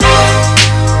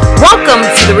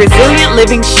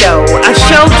Living Show, a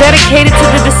show dedicated to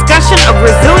the discussion of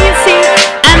resiliency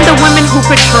and the women who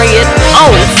portray it oh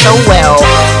so well.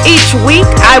 Each week,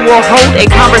 I will hold a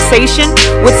conversation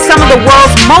with some of the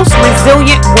world's most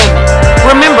resilient women.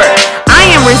 Remember, I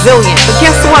am resilient, but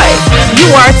guess what? You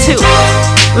are too.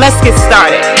 Let's get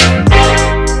started.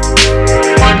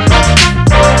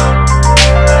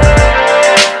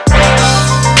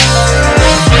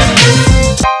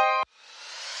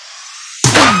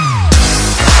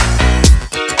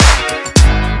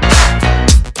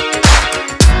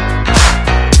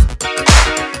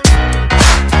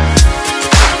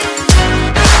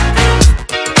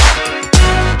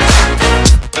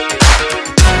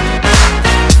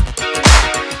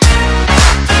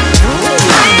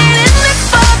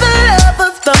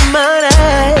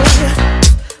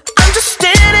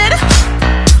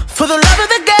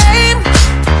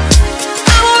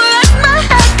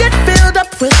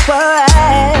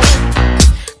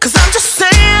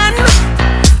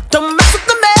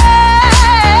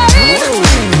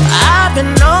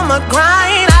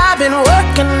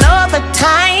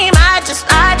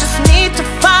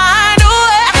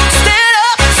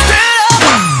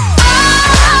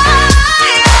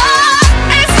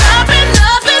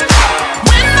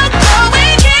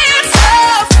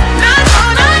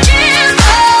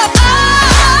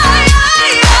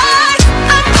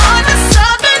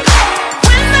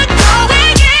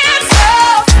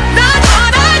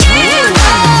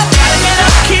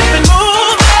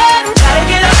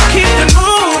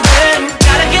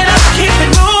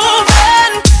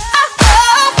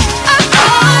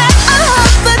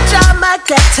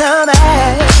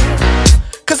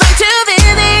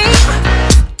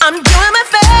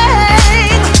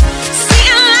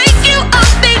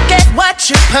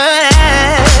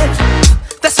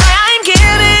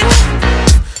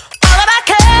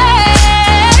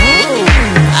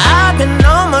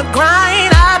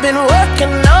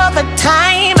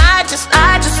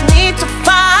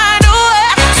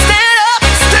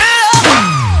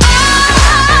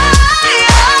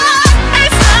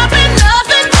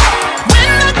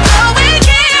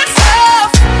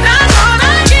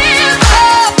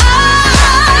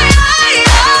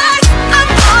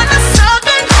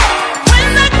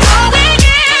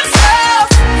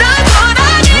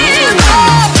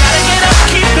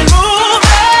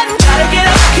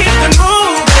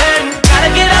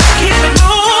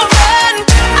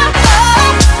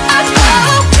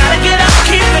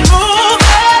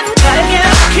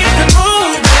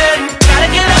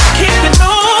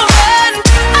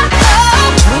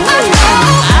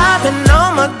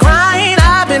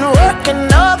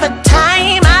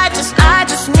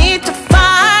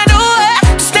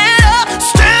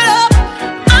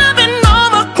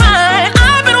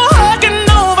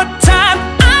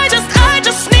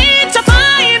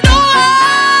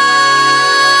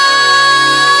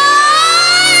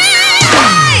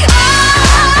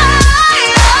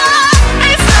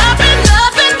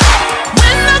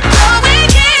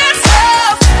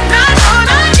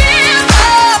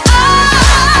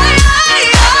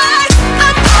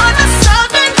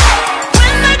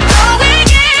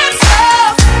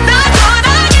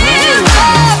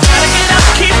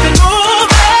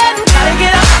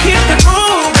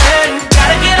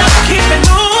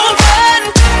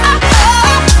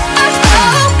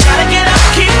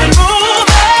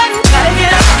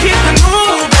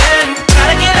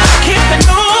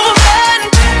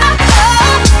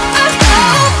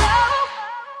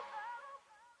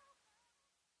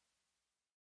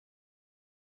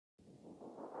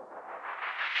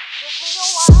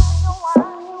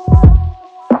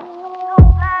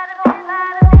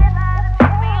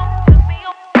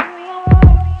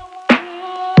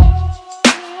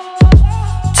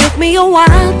 Me a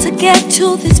while to get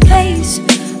to this place.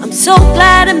 I'm so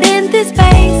glad I'm in this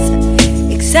space,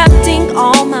 accepting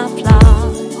all my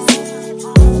flaws,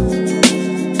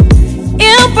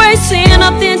 embracing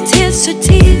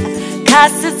authenticity,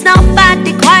 'cause there's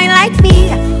nobody quite like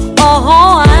me.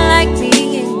 Oh, I like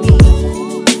being me.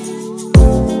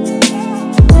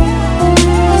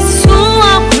 So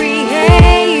I'm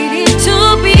created to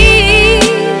be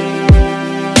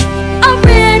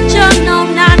original,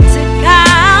 not to copy.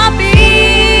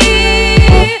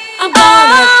 I'm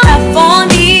gonna clap for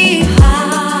me,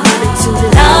 wanted to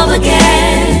love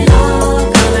again.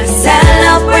 Gonna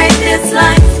celebrate this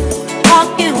life,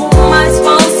 walking who am I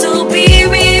supposed to be?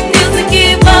 Refuse to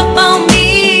give up on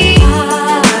me.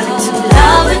 Wanted to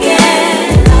love again.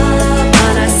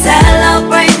 Gonna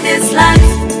celebrate this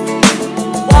life,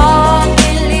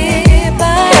 walking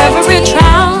liberty. Every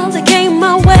trial that came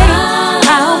my way,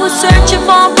 I was searching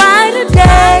for a brighter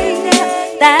day.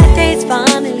 That day's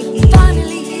finally here.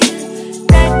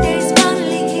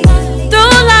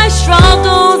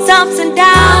 ups and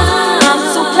downs. I'm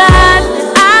so glad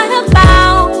that I have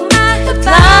found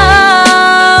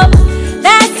love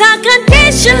that's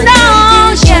unconditional,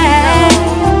 yeah.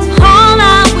 All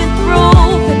I went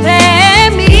through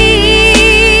prepared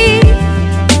me.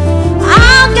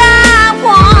 All God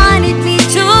wanted me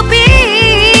to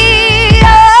be.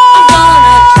 I'm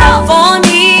gonna clap for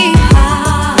me,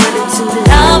 to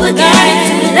love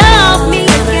again, love me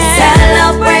again.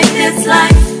 Celebrate this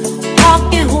life,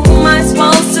 walking who am I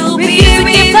supposed to be?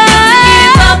 Give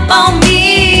up on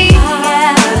me,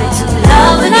 yeah. To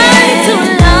love again, to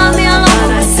love me all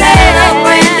over.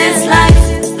 Celebrate this life,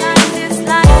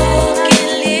 walking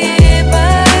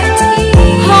liberty.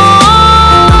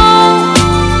 Oh,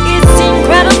 it's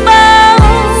incredible,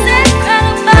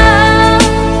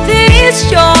 this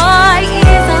joy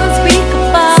is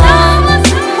unspeakable.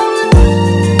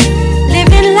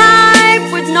 Living life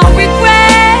with no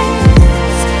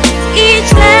regrets.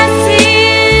 Each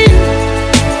lesson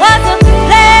was a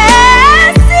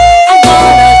blessing.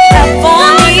 I'm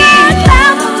gonna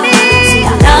clap for me, to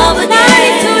love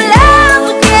again, to love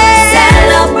again.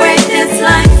 Celebrate this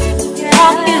life,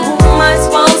 walking who am I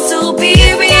supposed to be?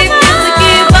 Refuse to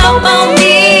give up on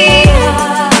me,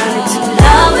 to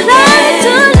love again,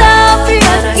 to love me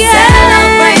again.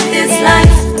 Celebrate this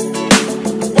life,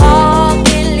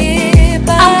 walking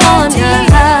liberty. I'm gonna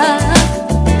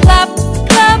clap,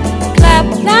 clap, clap,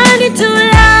 learning to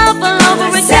love all over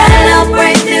again.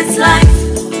 Celebrate this life.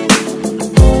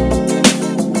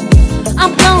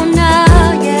 I'm gonna,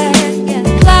 yeah,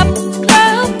 clap,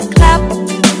 clap, clap,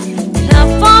 clap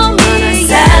for me.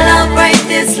 Celebrate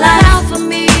this life. Clap for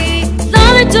me,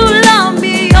 learning to love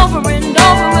me over and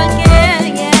over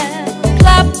again, yeah.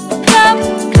 Clap, clap,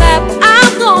 clap.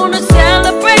 I'm gonna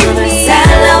celebrate me.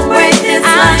 Celebrate this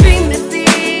life. I'm dreaming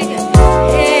big,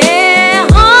 yeah,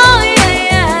 oh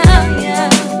yeah, yeah.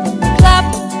 Clap,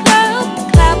 clap,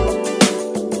 clap.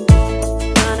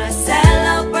 Gonna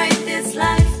celebrate this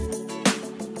life.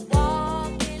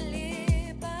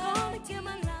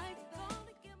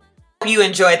 You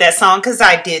enjoyed that song, because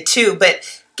I did too. But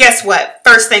guess what?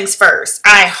 First things first,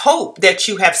 I hope that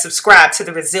you have subscribed to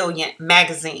the Resilient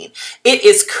magazine. It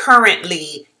is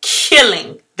currently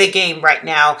killing the game right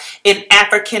now in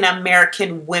African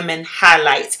American women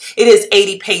highlights. It is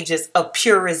 80 pages of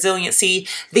pure resiliency.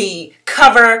 The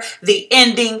cover, the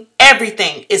ending,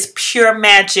 everything is pure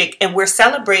magic, and we're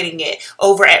celebrating it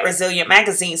over at Resilient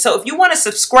magazine. So if you want to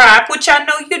subscribe, which I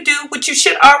know you do, which you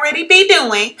should already be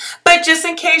doing, but just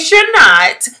in case you're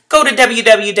not, go to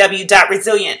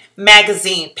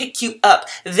www.resilientmagazine, pick you up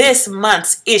this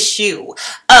month's issue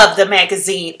of the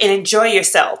magazine, and enjoy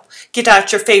yourself. Get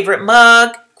out your favorite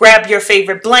mug, grab your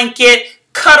favorite blanket,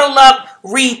 cuddle up,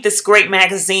 read this great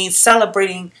magazine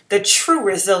celebrating the true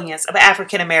resilience of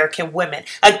African American women.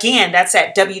 Again, that's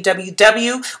at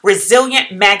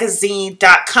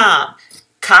www.resilientmagazine.com.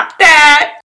 Cop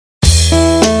that.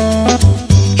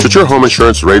 Should your home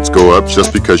insurance rates go up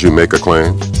just because you make a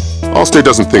claim? Allstate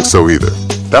doesn't think so either.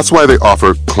 That's why they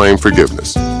offer claim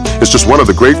forgiveness. It's just one of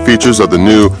the great features of the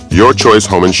new Your Choice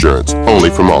Home Insurance, only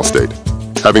from Allstate.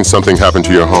 Having something happen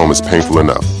to your home is painful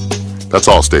enough. That's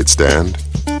Allstate's stand.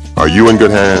 Are you in good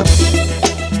hands?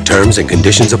 Terms and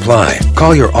conditions apply.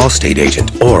 Call your Allstate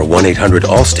agent or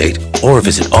 1-800-ALLSTATE or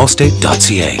visit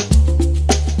allstate.ca.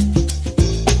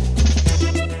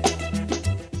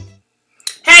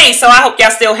 Hey, so I hope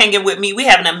y'all still hanging with me. We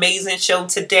have an amazing show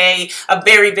today. A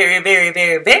very, very, very,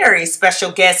 very, very special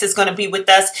guest is going to be with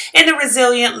us in the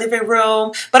Resilient living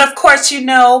room. But of course, you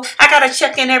know, I got to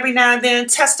check in every now and then,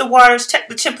 test the waters, check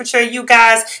the temperature, you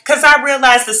guys, because I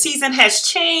realize the season has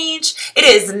changed. It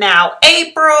is now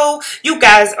April. You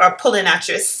guys are pulling out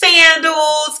your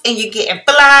sandals and you're getting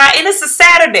fly, and it's a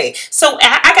Saturday. So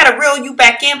I got to reel you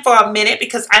back in for a minute,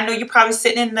 because I know you're probably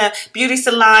sitting in the beauty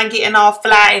salon getting all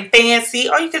fly and fancy,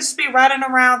 or you could just be riding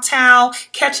around town,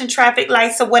 catching traffic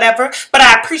lights or whatever. But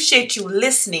I appreciate you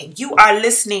listening. You are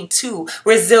listening to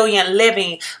Resilient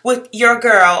Living with your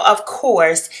girl, of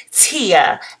course,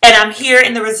 Teia. And I'm here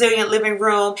in the Resilient Living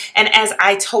room. And as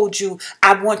I told you,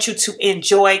 I want you to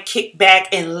enjoy, kick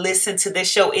back, and listen to this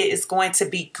show. It is going to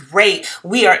be great.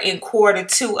 We are in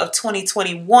Q2 of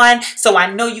 2021. So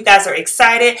I know you guys are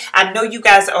excited. I know you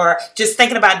guys are just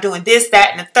thinking about doing this,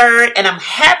 that, and the third. And I'm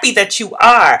happy that you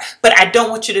are. But I don't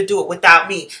want you to do it without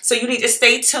me. So you need to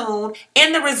stay tuned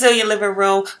in the Resilient Living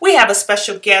room. We have a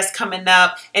special guest coming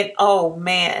up. And oh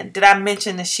man, did I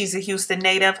mention that she's a Houston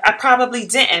native? I probably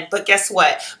didn't. But guess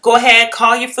what? Go ahead,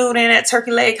 call your food in at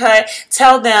Turkey Leg Hut.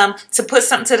 Tell them to put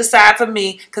something to the side for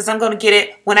me, because I'm going to get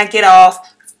it when I get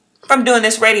off from doing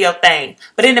this radio thing.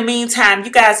 But in the meantime,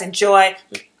 you guys enjoy.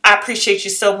 I appreciate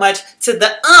you so much. To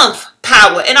the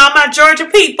power. And all my Georgia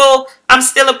people, I'm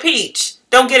still a peach.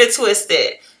 Don't get it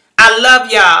twisted. I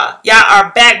love y'all. Y'all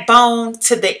are backbone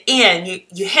to the end.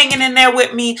 You hanging in there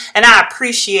with me, and I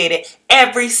appreciate it.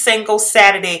 Every single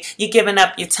Saturday, you're giving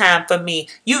up your time for me.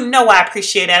 You know I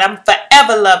appreciate it. I'm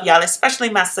forever love y'all, especially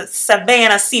my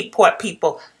Savannah Seaport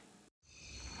people.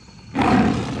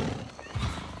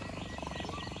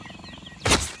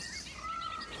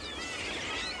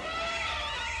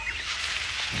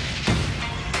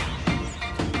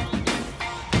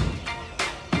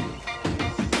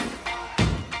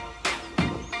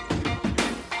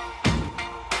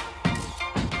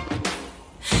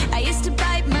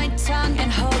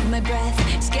 My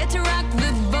breath, scared to rock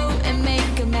the boat and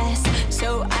make a mess.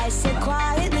 So I said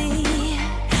quietly,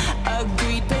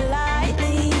 agreed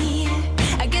politely.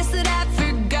 I guess that I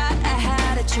forgot I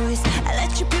had a choice. I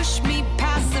let you push me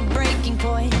past the breaking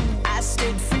point. I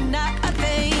stood for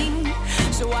nothing,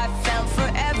 so I fell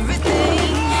for everything.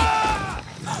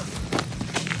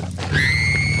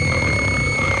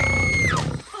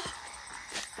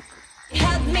 You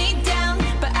held me down,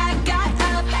 but I got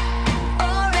up,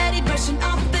 already brushing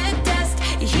off.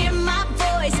 You hear my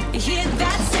voice, you hear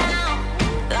that sound,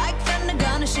 like thunder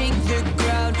gonna shake the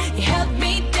ground. You held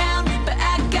me down, but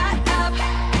I got up.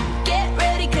 Get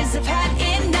ready, cause I've had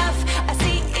enough. I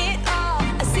see it all,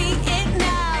 I see it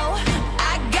now.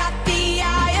 I got the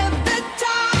eye of the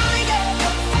tiger,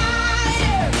 the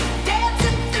fighter,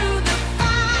 dancing through the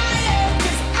fire.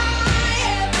 Cause I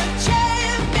am a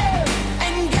champion,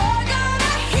 and you're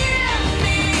gonna hear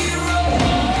me roar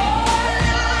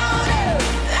louder,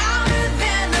 louder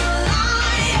than a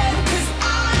lion. Cause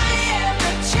I am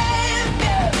a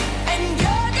champion, and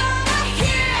you're gonna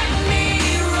hear me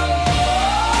roar.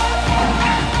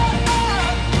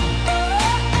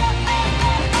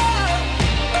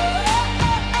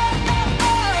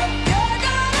 You're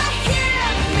gonna hear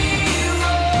me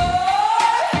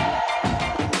roar.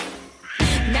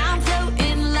 Now I'm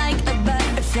floating like a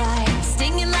butterfly,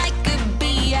 stinging like a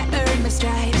bee. I earned my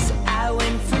stripes. I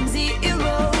went from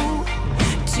zero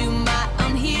to my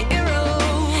own hero.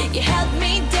 You held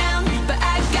me down, but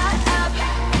I got up,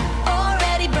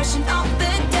 already brushing off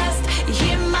the dust. You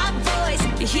hear my voice,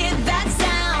 you hear that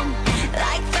sound,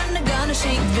 like thunder gonna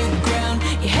shake the ground.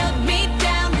 You held me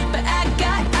down, but I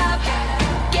got up.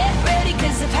 Get ready,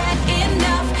 cause I've had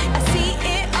enough. I see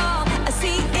it all, I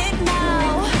see it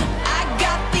now. I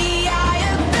got the eye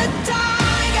of the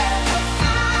tiger, the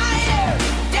fighter,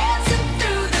 dancing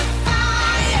through the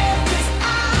fire. Cause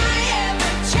I am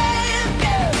a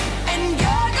champion, and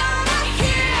you're gonna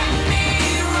hear me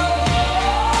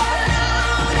roar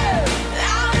louder,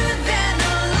 louder than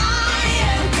a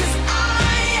lion. Cause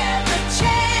I am a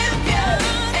champion,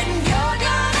 and you're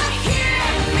gonna hear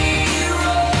me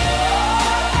roar.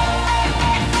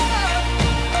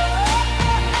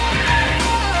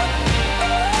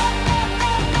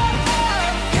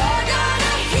 You're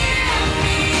gonna hear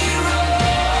me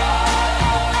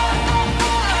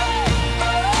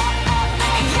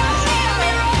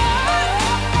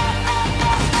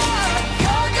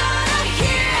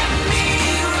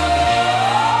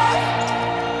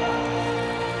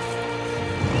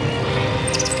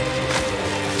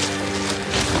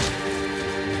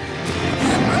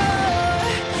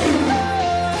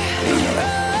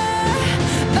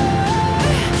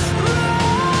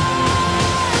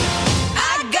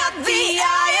I got the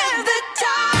eye of the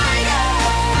tiger,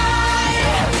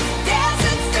 fighter,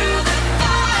 dancing through the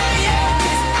fire.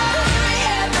 Cause I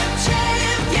am a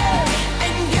champion,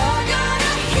 and you're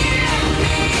gonna hear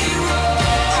me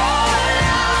roar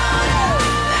louder,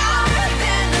 louder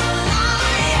than a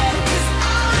lion. Cause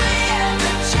I am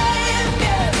a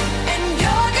champion, and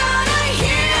you're gonna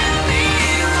hear me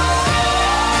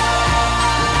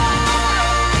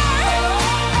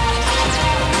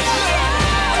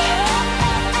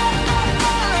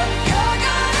You're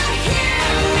gonna hear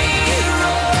me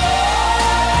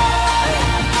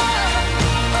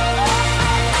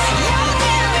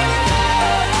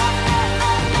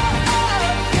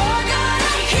You're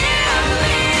gonna hear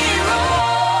me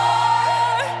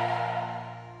roar.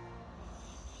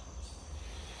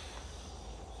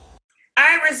 All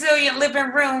right, Resilient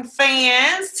Living Room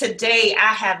fans. Today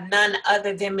I have none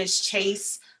other than Miss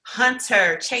Chase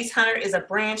Hunter. Chase Hunter is a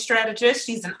brand strategist.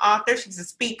 She's an author. She's a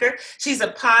speaker. She's a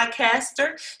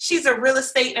podcaster. She's a real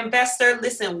estate investor.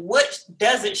 Listen, what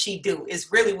doesn't she do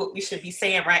is really what we should be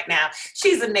saying right now.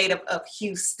 She's a native of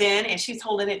Houston, and she's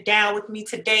holding it down with me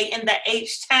today in the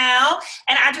H-Town.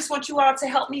 And I just want you all to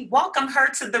help me welcome her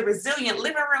to the Resilient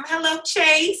Living Room. Hello,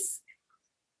 Chase.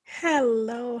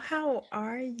 Hello, how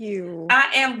are you? I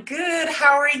am good.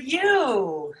 How are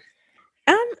you?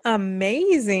 I'm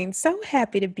amazing. So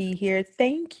happy to be here.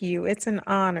 Thank you. It's an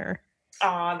honor.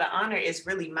 Oh, the honor is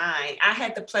really mine. I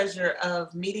had the pleasure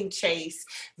of meeting Chase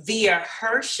via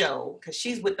her show because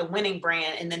she's with the winning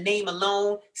brand and the name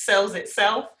alone sells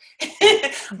itself.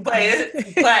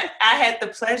 Mhm. but I had the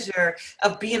pleasure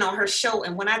of being on her show.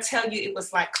 And when I tell you it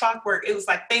was like clockwork, it was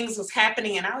like things was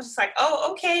happening. And I was just like,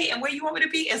 oh, okay. And where you want me to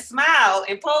be? And smile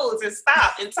and pose and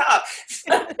stop and talk.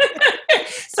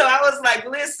 So I was like,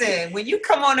 listen, when you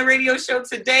come on the radio show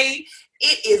today,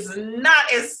 it is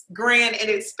not as grand and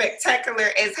as spectacular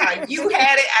as how you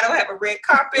had it. I don't have a red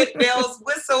carpet, bells,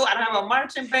 whistle. I don't have a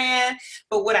marching band.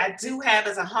 But what I do have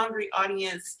is a hungry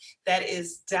audience that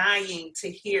is dying to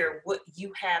hear what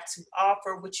you have to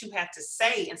offer, what you have to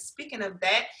say. And speaking of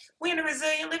that, we're in the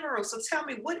Resilient Living Room. So tell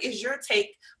me, what is your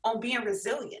take on being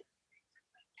resilient?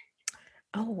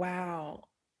 Oh, wow.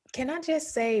 Can I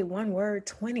just say one word?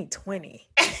 2020.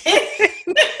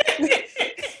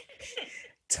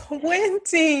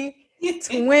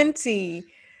 2020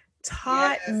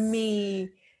 taught Yes. me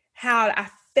how I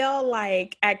felt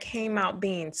like I came out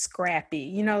being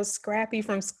Scrappy, Scrappy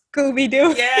from Scooby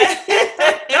Doo. Yeah.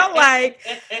 I felt like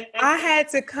I had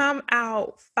to come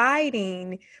out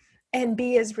fighting and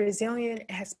be as resilient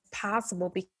as possible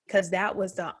because that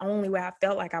was the only way I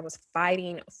felt like I was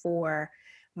fighting for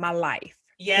my life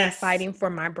and Yes. fighting for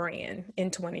my brand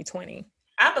in 2020.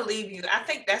 I believe you. I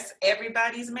think that's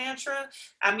everybody's mantra.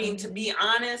 I mean, to Mhm. be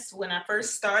honest, when I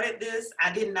first started this,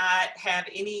 I did not have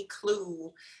any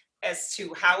clue as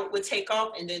to how it would take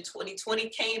off. And then 2020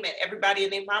 came and everybody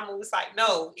and their mama was like,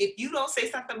 no, if you don't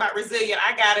say something about resilient,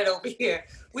 I got it over here.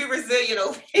 We resilient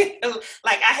over here.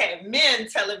 Like I had men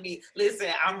telling me,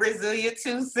 listen, I'm resilient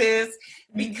too, sis,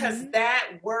 because Mhm.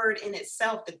 that word in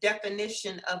itself, the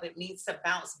definition of it means to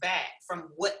bounce back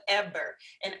from whatever.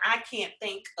 And I can't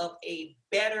think of a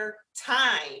better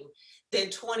time than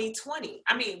 2020.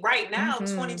 I mean, right now, Mhm.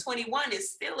 2021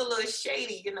 is still a little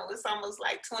shady. You know, it's almost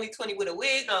like 2020 with a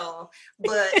wig on.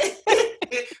 But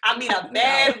I mean, I a know.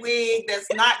 bad wig that's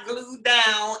not glued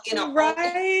down in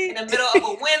Right? the middle of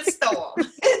a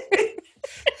windstorm.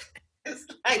 It's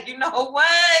like, you know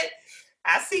what?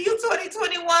 I see you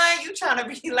 2021. You trying to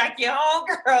be like your own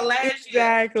girl last year.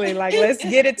 Exactly. Like, let's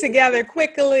get it together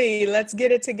quickly. Let's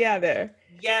get it together.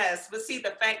 Yes, but see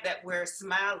the fact that we're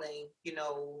smiling,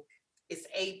 it's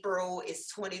April,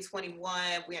 it's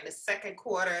 2021, we're in the second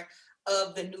quarter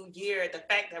of the new year. The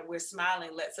fact that we're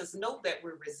smiling lets us know that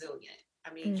we're resilient.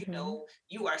 I mean, Mhm.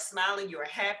 you are smiling, you're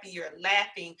happy, you're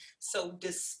laughing. So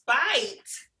despite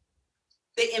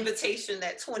the invitation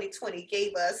that 2020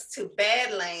 gave us to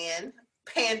Badland,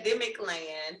 pandemic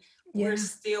land, we're Yeah.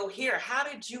 still here. How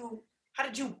did you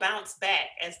bounce back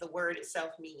as the word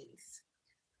itself means?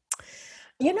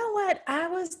 You know what?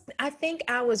 I think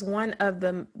I was one of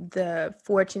the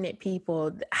fortunate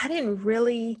people. I didn't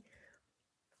really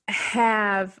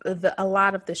have a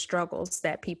lot of the struggles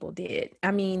that people did. I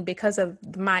mean, because of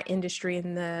my industry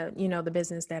and the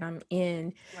business that I'm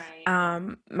in,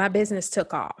 Right. my business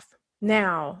took off.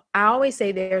 Now, I always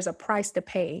say there's a price to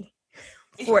pay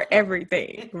for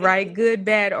everything, right? Good,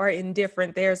 bad, or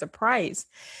indifferent, there's a price.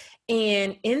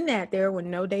 And in that, there were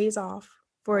no days off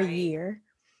for a Right. year.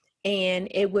 And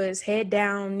it was head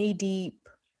down, knee deep,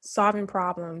 solving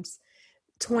problems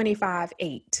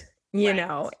 25/8, Right.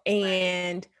 Right.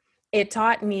 and it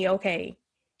taught me, okay,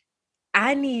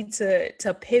 I need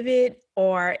to pivot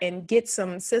or and get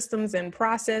some systems and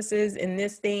processes in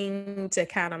this thing to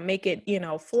kind of make it,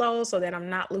 flow so that I'm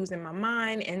not losing my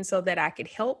mind and so that I could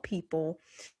help people.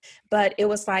 But it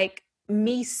was like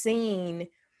me seeing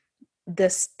the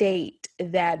state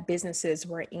that businesses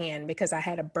were in because I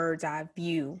had a bird's eye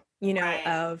view, Right.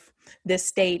 of the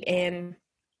state and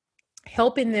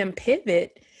helping them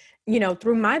pivot,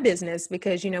 through my business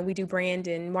because, we do brand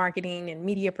and marketing and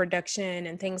media production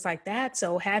and things like that.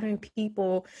 So having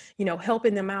people,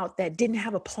 helping them out that didn't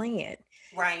have a plan,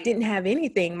 Right. didn't have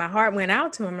anything. My heart went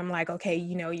out to them. I'm like, okay,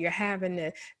 you're having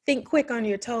to think quick on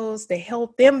your toes to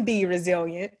help them be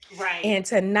resilient Right. and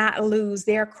to not lose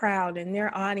their crowd and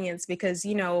their audience because,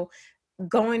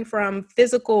 going from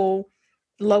physical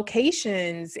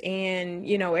locations and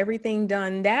everything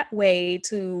done that way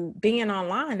to being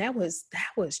online, that was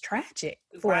tragic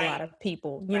for a lot Right. of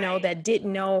people, Right. that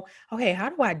didn't know, okay, how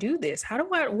do I do this,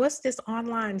 what's this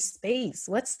online space,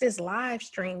 what's this live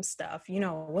stream stuff,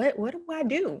 what do I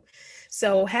do?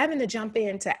 So having to jump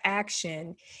into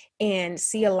action and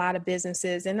see a lot of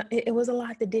businesses, and it was a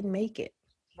lot that didn't make it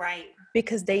Right.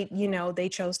 because they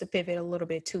chose to pivot a little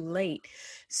bit too late.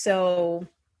 So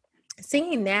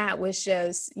seeing that was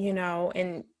just,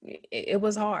 and it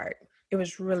was hard. It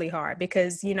was really hard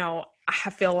because, I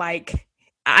feel like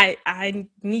I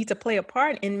need to play a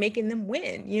part in making them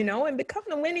win, and become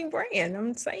the winning brand.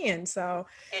 I'm saying so.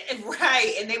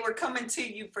 Right. And they were coming to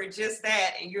you for just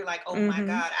that. And you're like, oh my Mm-hmm.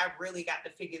 God, I really got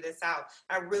to figure this out.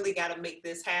 I really got to make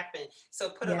this happen. So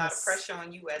put a lot of Yes. pressure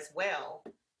on you as well.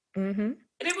 Mm-hmm. And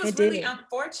it was It really did.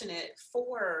 unfortunate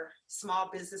for small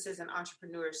businesses and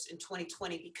entrepreneurs in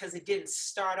 2020 because it didn't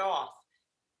start off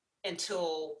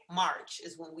until March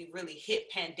is when we really hit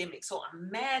pandemic. So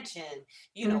imagine,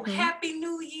 Mm-hmm. happy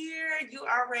new year. You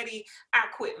already, I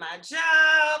quit my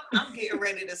job. I'm getting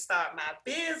ready to start my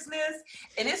business.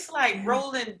 And it's like Yeah.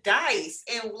 rolling dice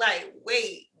and like,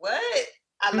 wait, what?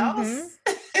 I Mm-hmm. lost.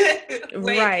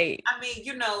 Wait, Right. I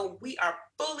mean, we are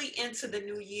fully into the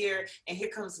new year and here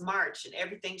comes March and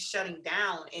everything's shutting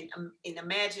down. And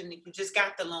imagine you just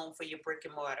got the loan for your brick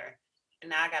and mortar and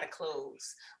now I got to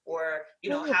close. Or,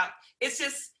 Oh, how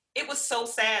it was so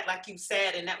sad, like you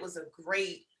said, and that was a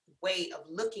great way of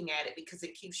looking at it because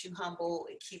it keeps you humble,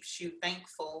 it keeps you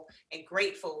thankful and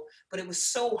grateful. But it was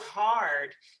so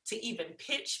hard to even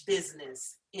pitch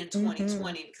business in mm-hmm.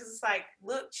 2020 because it's like,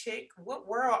 look, chick, what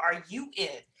world are you in?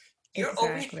 You're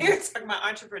over Exactly. here talking about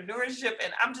entrepreneurship,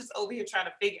 and I'm just over here trying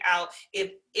to figure out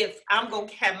if I'm gonna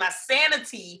have my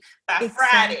sanity by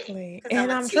Friday Exactly. because I'm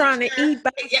And a I'm trying to teacher. eat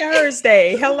by Yeah,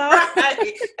 Thursday. Hello.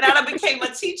 right. And I became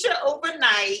a teacher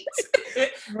overnight.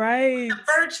 Right.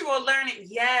 Virtual learning,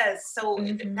 yes. So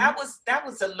Mm-hmm. that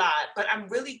was a lot, but I'm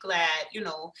really glad.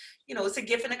 It's a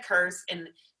gift and a curse, and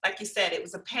like you said, it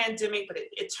was a pandemic, but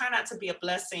it turned out to be a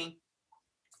blessing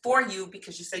for you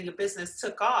because you said your business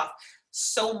took off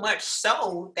so much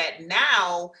so that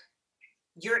now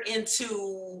you're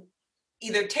into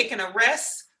either taking a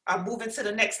rest or moving to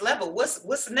the next level.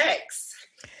 What's next?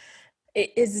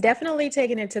 It's definitely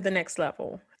taking it to the next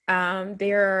level.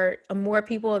 There are more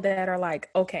people that are like,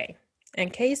 okay, in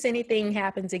case anything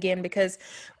happens again, because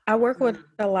I work with Mm,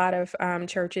 a lot of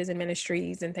churches and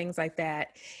ministries and things like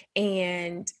that.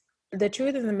 And the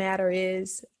truth of the matter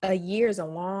is, a year is a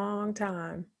long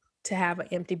time to have an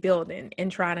empty building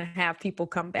and trying to have people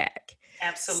come back.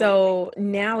 absolutely. So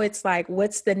now it's like,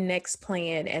 what's the next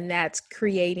plan? And that's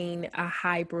creating a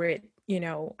hybrid,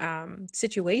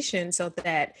 situation so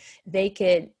that they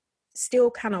could still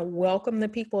kind of welcome the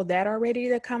people that are ready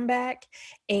to come back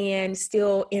and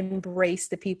still embrace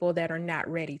the people that are not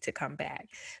ready to come back.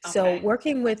 So Okay.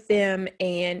 working with them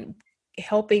and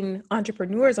helping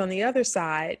entrepreneurs on the other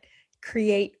side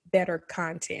create better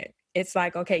content. It's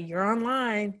like, okay, you're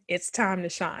online, it's time to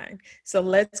shine. So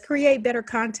let's create better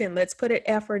content. Let's put an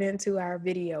effort into our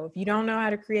video. If you don't know how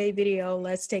to create video,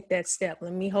 let's take that step.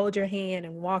 Let me hold your hand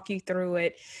and walk you through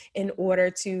it in order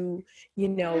to,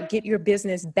 get your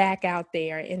business back out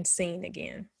there and seen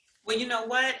again. Well, you know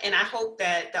what? And I hope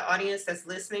that the audience that's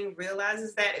listening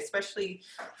realizes that, especially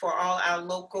for all our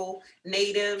local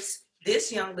natives,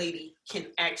 this young lady can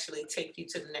actually take you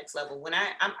to the next level. When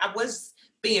I was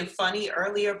being funny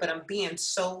earlier, but I'm being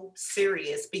so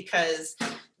serious because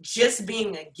just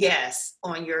being a guest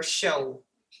on your show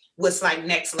was like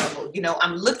next level.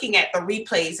 I'm looking at the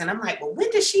replays and I'm like, well, when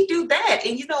did she do that?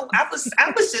 And I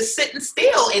was just sitting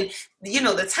still and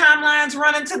the timelines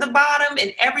running to the bottom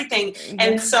and everything.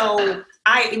 And Yeah. so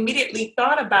I immediately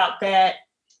thought about that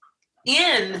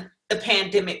in the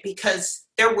pandemic because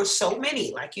there were so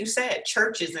many, like you said,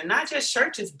 churches, and not just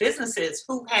churches, businesses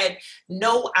who had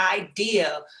no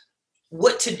idea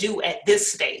what to do at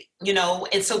this state,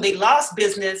 and so they lost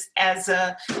business as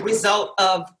a result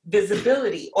of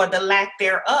visibility or the lack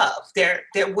thereof. There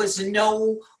was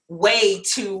no way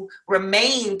to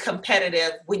remain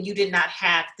competitive when you did not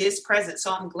have this presence.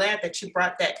 So I'm glad that you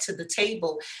brought that to the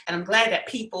table, and I'm glad that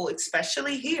people,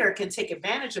 especially here, can take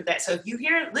advantage of that. So if you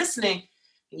hear listening,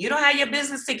 you don't have your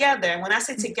business together. And when I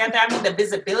say together, I mean the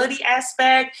visibility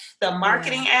aspect, the Yeah.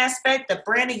 marketing aspect, the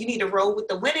branding. You need to roll with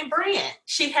the winning brand.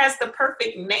 She has the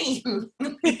perfect name.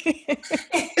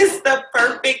 It's the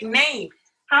perfect name.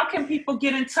 How can people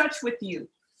get in touch with you?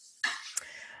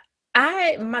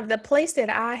 The place that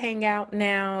I hang out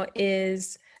now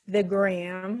is the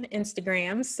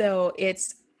Instagram. So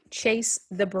it's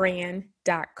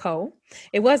chasethebrand.co.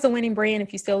 It was the winning brand.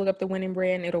 If you still look up the winning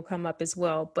brand, it'll come up as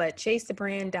well. But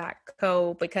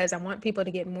chasethebrand.co, because I want people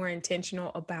to get more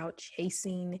intentional about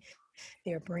chasing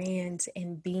their brands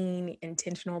and being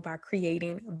intentional about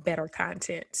creating better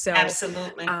content. So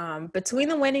Absolutely. between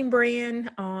the winning brand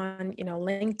on,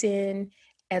 LinkedIn,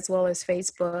 as well as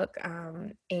Facebook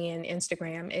and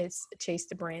Instagram, it's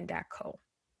chasethebrand.co.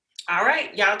 All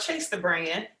right, y'all chase the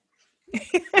brand.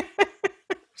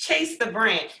 chase the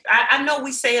brand. I know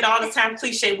we say it all the time,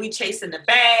 cliche, we chasing the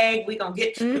bag, we gonna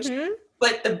get,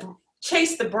 but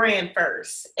chase the brand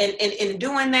first. And in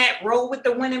doing that, roll with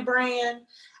the winning brand.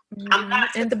 I'm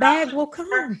not, and the bag will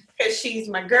come because she's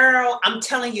my girl. I'm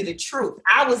telling you the truth.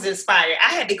 I was inspired. I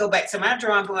had to go back to my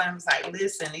drawing board and was like,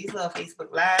 listen, these little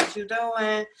Facebook lives you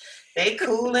doing, they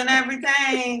cool and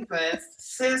everything, but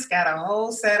sis got a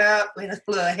whole setup with a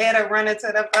little header running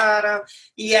to the bottom.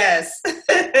 Yes.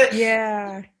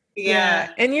 Yeah.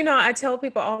 And, I tell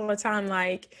people all the time,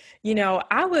 like,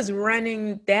 I was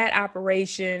running that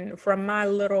operation from my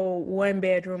little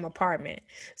 1-bedroom apartment.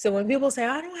 So when people say,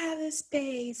 I don't have the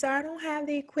space, or I don't have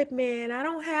the equipment, I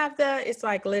don't have it's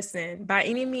like, listen, by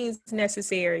any means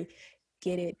necessary,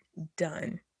 get it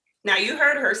done. Now, you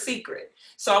heard her secret.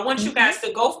 So I want you guys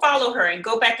to go follow her and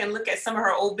go back and look at some of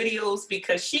her old videos,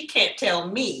 because she can't tell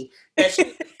me that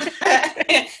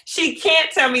she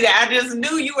can't tell me that. I just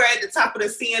knew you were at the top of the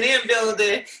CNN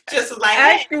building. Just like,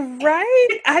 hey.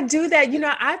 Right? I do that.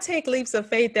 I take leaps of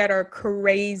faith that are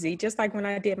crazy. Just like when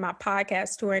I did my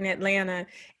podcast tour in Atlanta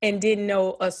and didn't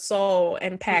know a soul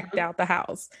and packed out the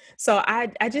house. So I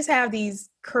just have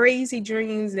these crazy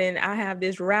dreams, and I have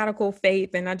this radical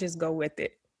faith, and I just go with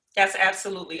it. That's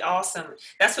absolutely awesome.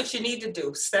 That's what you need to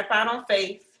do. Step out on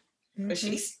faith. But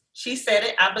she said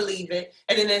it. I believe it.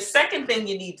 And then the second thing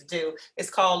you need to do is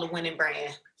call the winning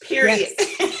brand. Period.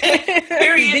 Yes.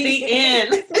 Period. The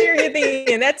end. Period.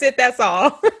 The end. That's it. That's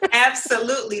all.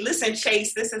 Absolutely. Listen,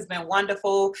 Chase, this has been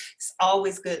wonderful. It's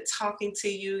always good talking to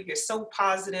you. You're so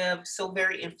positive, so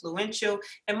very influential,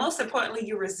 and most importantly,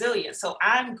 you're resilient. So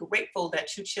I'm grateful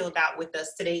that you chilled out with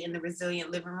us today in the Resilient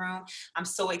Living Room. I'm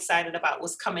so excited about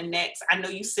what's coming next. I know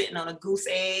you're sitting on a goose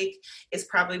egg. It's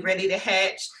probably ready to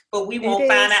hatch, but we won't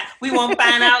find out. We won't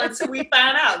find out until we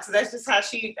find out. So that's just how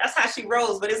she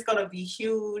rolls. But it's gonna be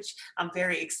huge. I'm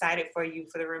very excited for you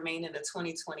for the remaining of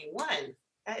 2021.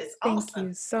 That is awesome. Thank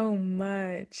you so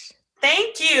much.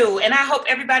 Thank you. And I hope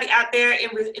everybody out there in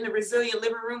the Resilient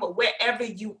Living Room, or wherever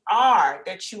you are,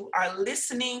 that you are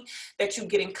listening, that you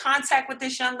get in contact with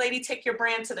this young lady, take your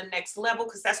brand to the next level,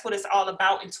 because that's what it's all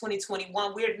about in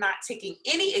 2021. We're not taking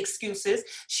any excuses.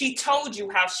 She told you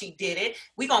how she did it.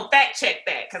 We're going to fact check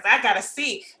that, because I got to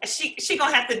see. She going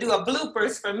to have to do a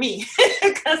bloopers for me,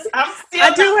 because I'm still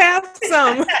I do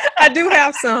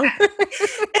have some.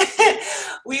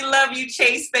 We love you,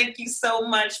 Chase. Thank you so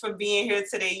much for being here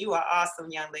today. You are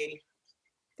awesome, young lady.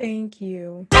 Thank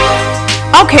you.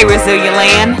 Okay, Resilient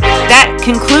Land, that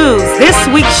concludes this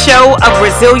week's show of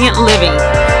Resilient Living.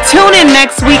 Tune in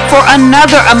next week for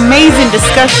another amazing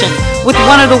discussion with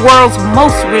one of the world's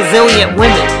most resilient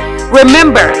women.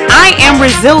 Remember, I am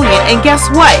resilient, and guess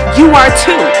what? You are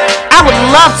too. I would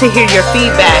love to hear your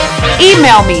feedback.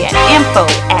 Email me at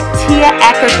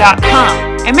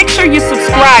info@teiaacker.com. And make sure you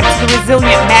subscribe to the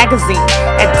Resilient Magazine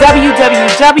at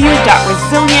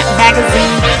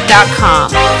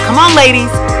www.resilientmagazine.com. Come on,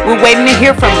 ladies. We're waiting to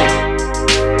hear from you.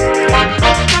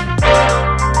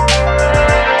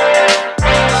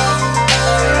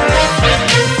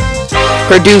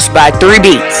 Produced by 3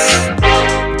 Beats.